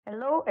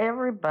Hello,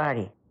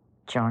 everybody.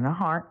 Jonah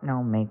Hart,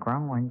 no make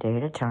wrong one day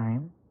at a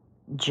time.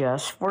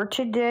 Just for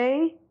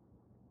today,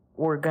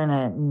 we're going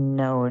to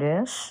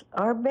notice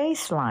our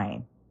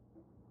baseline.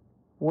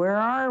 Where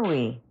are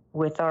we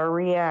with our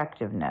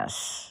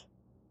reactiveness?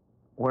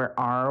 Where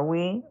are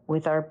we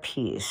with our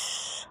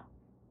peace?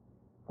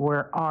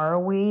 Where are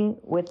we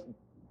with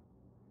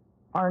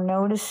our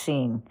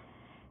noticing?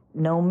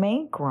 No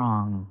make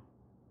wrong.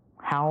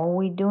 How are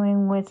we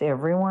doing with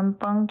everyone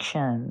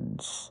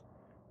functions?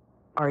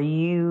 Are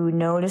you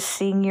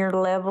noticing you're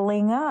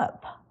leveling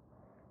up?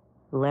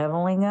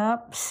 Leveling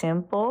up,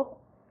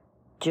 simple,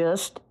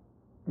 just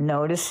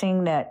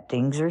noticing that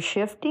things are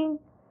shifting.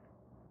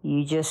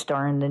 You just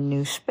are in the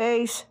new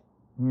space.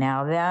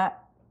 Now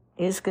that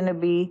is going to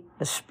be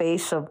a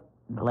space of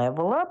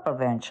level up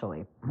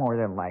eventually, more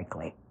than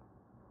likely.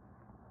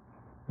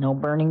 No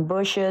burning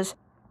bushes,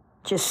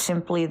 just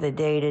simply the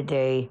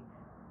day-to-day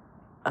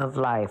of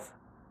life.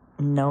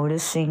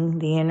 Noticing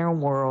the inner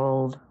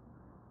world,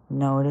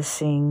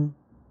 noticing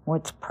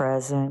what's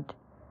present.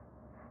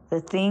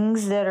 The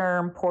things that are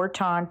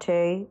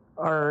importante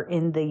are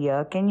in the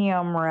yuck and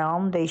yum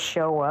realm. They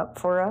show up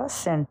for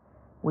us, and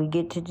we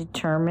get to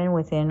determine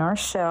within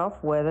ourselves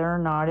whether or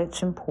not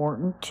it's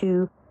important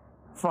to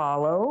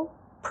follow,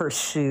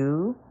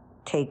 pursue,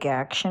 take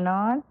action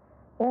on,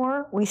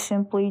 or we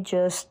simply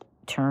just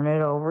turn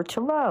it over to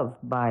love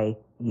by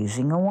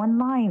using a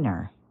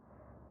one-liner.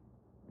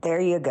 There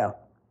you go.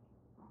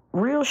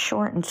 Real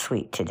short and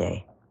sweet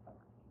today.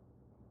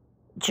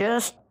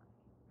 Just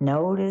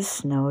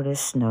notice,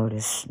 notice,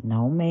 notice.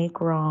 No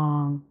make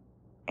wrong.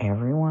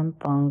 Everyone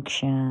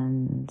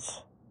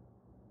functions.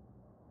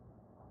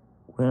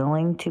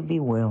 Willing to be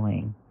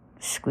willing.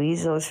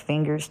 Squeeze those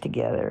fingers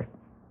together.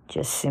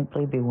 Just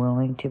simply be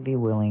willing to be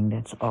willing.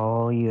 That's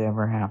all you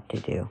ever have to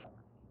do.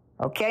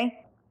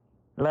 Okay?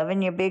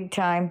 Loving you big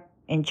time.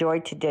 Enjoy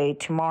today.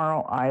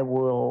 Tomorrow I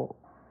will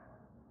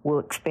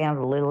expand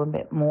a little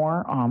bit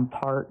more on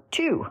part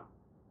 2.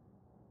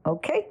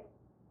 Okay?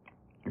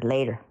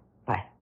 Later. Bye.